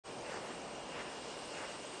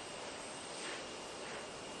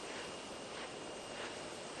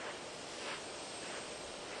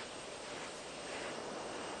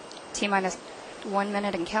T-minus 1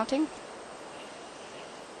 minute and counting.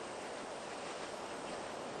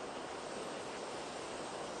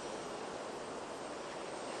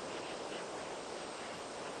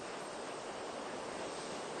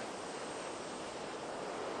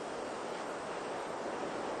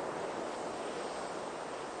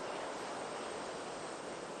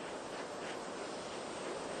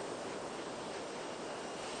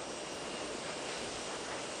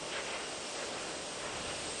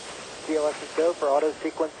 TLS is go for auto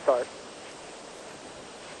sequence start.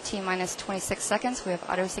 T-minus 26 seconds. We have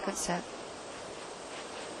auto sequence set.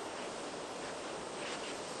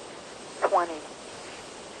 20.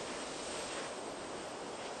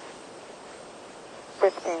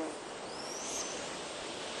 15.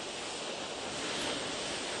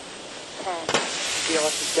 10.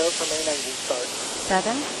 TLS is go for main engine start.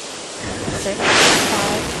 7, 6,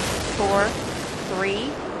 5, 4, 3,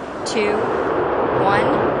 2,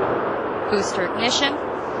 1. Booster ignition,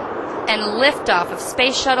 and liftoff of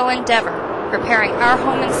Space Shuttle Endeavour, preparing our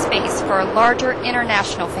home in space for a larger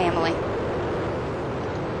international family.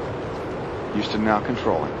 Houston now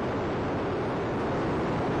controlling.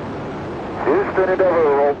 Houston,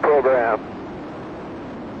 Endeavour, roll program.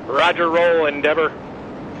 Roger, roll, Endeavour.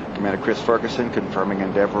 Commander Chris Ferguson confirming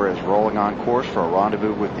Endeavour is rolling on course for a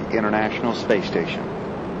rendezvous with the International Space Station.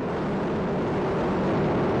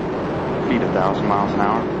 Speed 1,000 miles an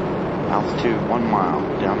hour. Altitude 1 mile.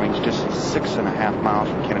 Downrange distance 6.5 miles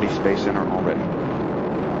from Kennedy Space Center already.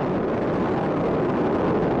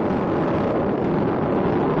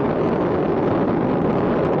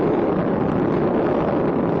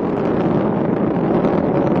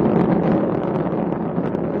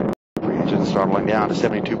 Engines throttling down to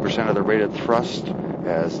 72% of the rated thrust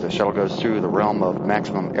as the shuttle goes through the realm of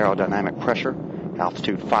maximum aerodynamic pressure.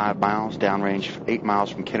 Altitude 5 miles. Downrange 8 miles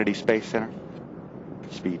from Kennedy Space Center.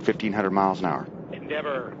 Speed 1,500 miles an hour.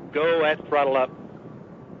 Endeavour, go at throttle up.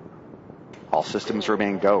 All systems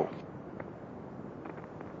remain go.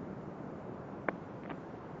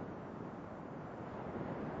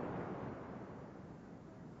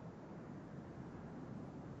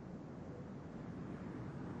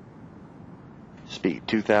 Speed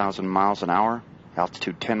 2,000 miles an hour.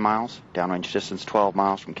 Altitude 10 miles. Downrange distance 12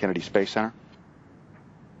 miles from Kennedy Space Center.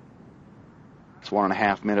 It's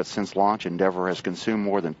 1.5 minutes since launch. Endeavour has consumed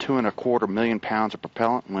more than 2.25 million pounds of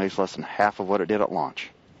propellant and weighs less than half of what it did at launch.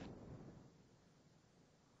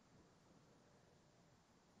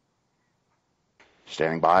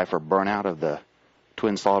 Standing by for burnout of the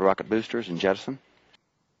twin solid rocket boosters and jettison.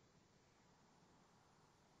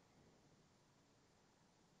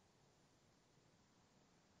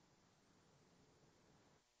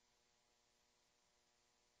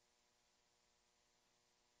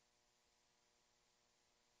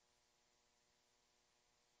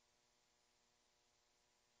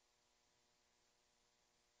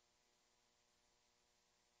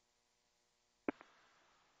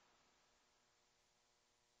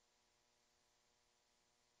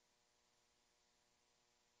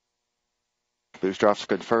 Booster officer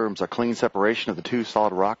confirms a clean separation of the two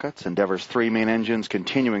solid rockets. Endeavour's 3 main engines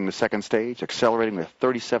continuing the second stage, accelerating with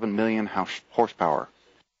 37 million horsepower.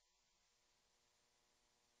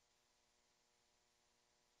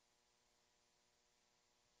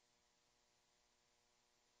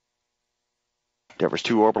 Endeavour's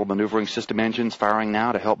 2 orbital maneuvering system engines firing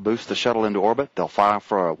now to help boost the shuttle into orbit. They'll fire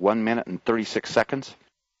for 1 minute and 36 seconds.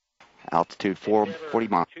 Altitude 440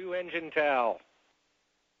 miles. 2 engine TAL.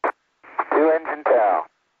 2 engine TAL.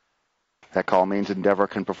 That call means Endeavour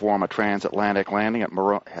can perform a transatlantic landing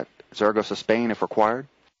at Zaragoza, Spain if required.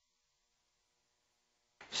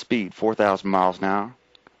 Speed 4,000 miles an hour.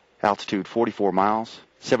 Altitude 44 miles,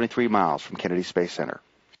 73 miles from Kennedy Space Center.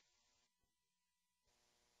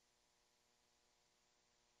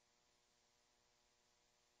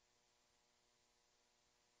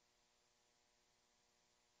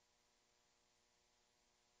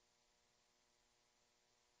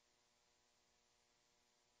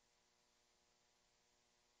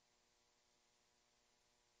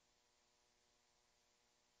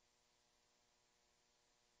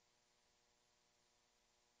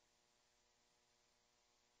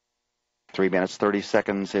 Three minutes, 30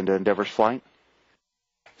 seconds into Endeavour's flight.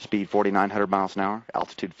 Speed 4,900 miles an hour.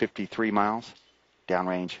 Altitude 53 miles.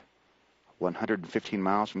 Downrange 115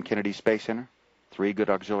 miles from Kennedy Space Center. 3 good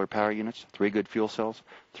auxiliary power units. 3 good fuel cells.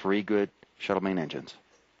 3 good shuttle main engines.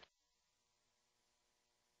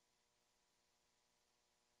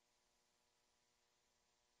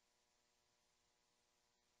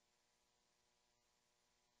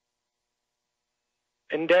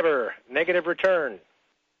 Endeavour, negative return.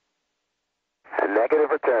 Negative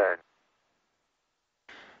return.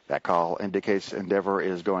 That call indicates Endeavour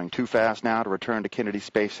is going too fast now to return to Kennedy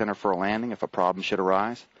Space Center for a landing if a problem should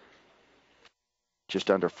arise.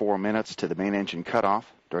 Just under 4 minutes to the main engine cutoff.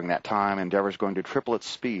 During that time, Endeavour is going to triple its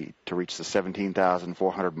speed to reach the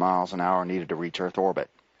 17,400 miles an hour needed to reach Earth orbit.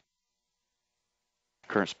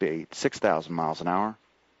 Current speed, 6,000 miles an hour.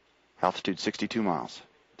 Altitude, 62 miles.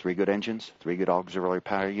 3 good engines, 3 good auxiliary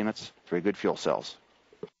power units, 3 good fuel cells.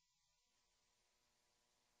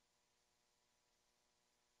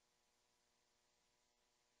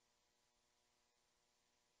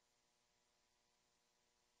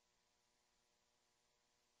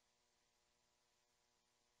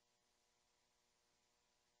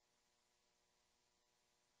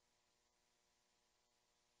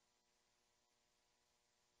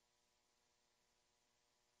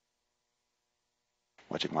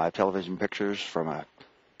 Watching live television pictures from a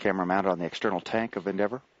camera mounted on the external tank of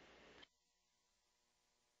Endeavour.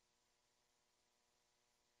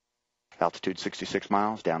 Altitude 66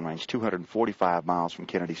 miles, downrange 245 miles from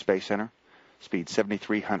Kennedy Space Center. Speed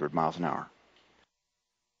 7,300 miles an hour.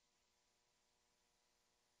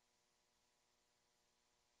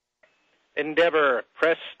 Endeavour,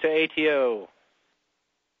 press to ATO.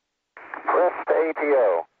 Press to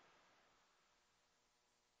ATO.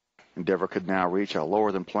 Endeavour could now reach a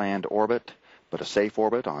lower than planned orbit, but a safe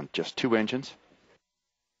orbit on just 2 engines.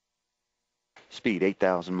 Speed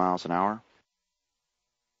 8,000 miles an hour.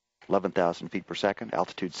 11,000 feet per second.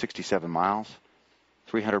 Altitude 67 miles.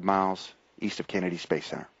 300 miles east of Kennedy Space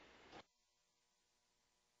Center.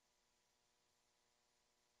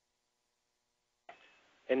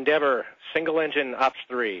 Endeavour, single engine, ops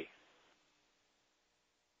 3.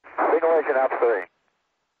 Single engine ops 3.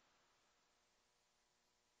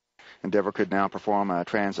 Endeavour could now perform a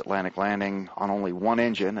transatlantic landing on only 1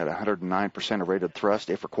 engine at 109% of rated thrust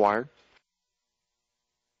if required.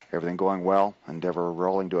 Everything going well. Endeavour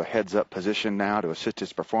rolling to a heads-up position now to assist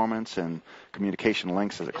its performance and communication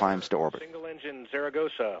links as it climbs to orbit. Single engine,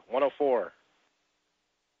 Zaragoza, 104.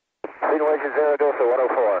 Single engine Zaragoza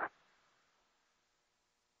 104.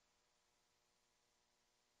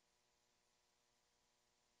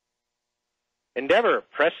 Endeavour,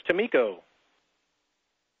 press to MECO.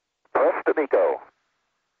 Press to MECO.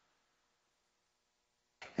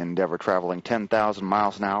 Endeavour traveling 10,000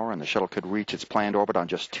 miles an hour, and the shuttle could reach its planned orbit on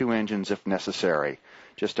just 2 engines if necessary.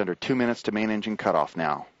 Just under 2 minutes to main engine cutoff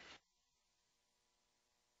now.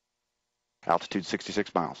 Altitude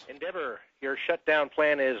 66 miles. Endeavour, your shutdown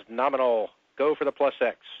plan is nominal. Go for the plus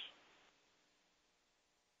X.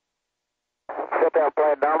 Shutdown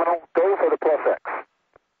plan nominal. Go for the plus X.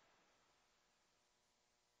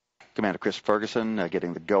 Commander Chris Ferguson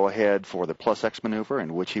getting the go-ahead for the plus X maneuver,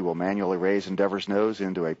 in which he will manually raise Endeavour's nose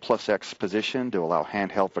into a plus X position to allow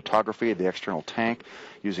handheld photography of the external tank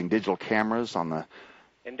using digital cameras on the...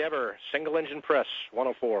 Endeavour, single engine press,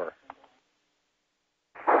 104.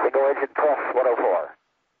 Single engine press 104.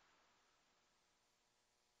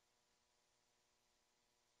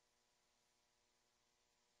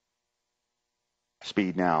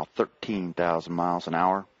 Speed now 13,000 miles an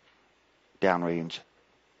hour. Downrange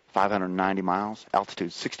 590 miles.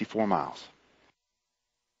 Altitude 64 miles.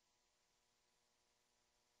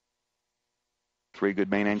 3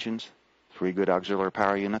 good main engines. 3 good auxiliary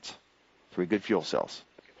power units. 3 good fuel cells.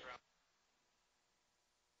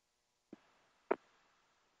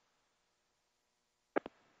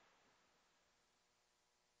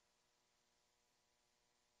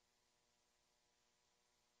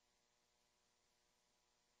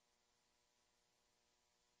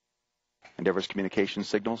 Endeavour's communication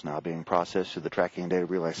signals now being processed through the tracking and data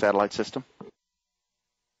relay satellite system.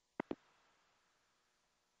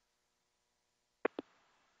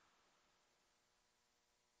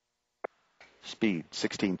 Speed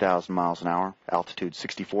 16,000 miles an hour. Altitude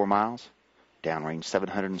 64 miles. Downrange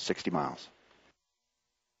 760 miles.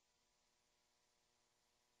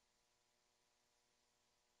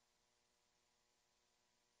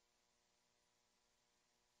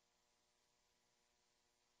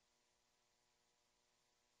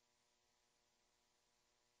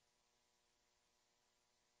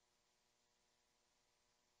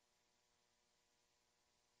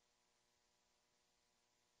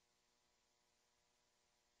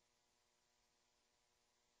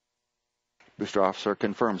 Booster officer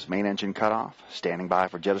confirms main engine cutoff. Standing by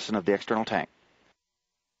for jettison of the external tank.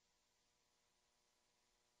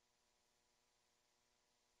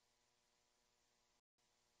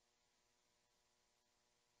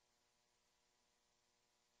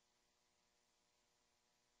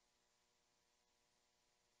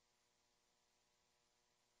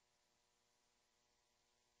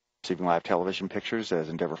 Receiving live television pictures as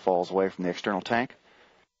Endeavour falls away from the external tank.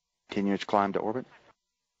 Continue its climb to orbit.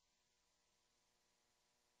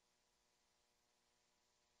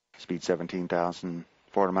 Speed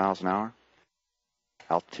 17,400 miles an hour.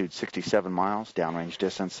 Altitude 67 miles. Downrange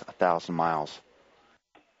distance 1,000 miles.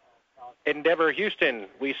 Endeavour Houston,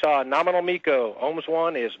 we saw nominal MECO. OMS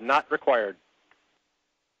 1 is not required.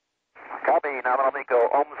 Copy, nominal MECO.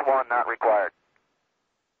 OMS 1 not required.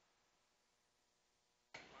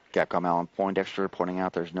 Capcom Alan Poindexter pointing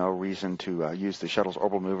out there's no reason to use the shuttle's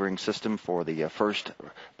orbital maneuvering system for the first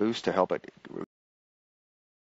boost to help it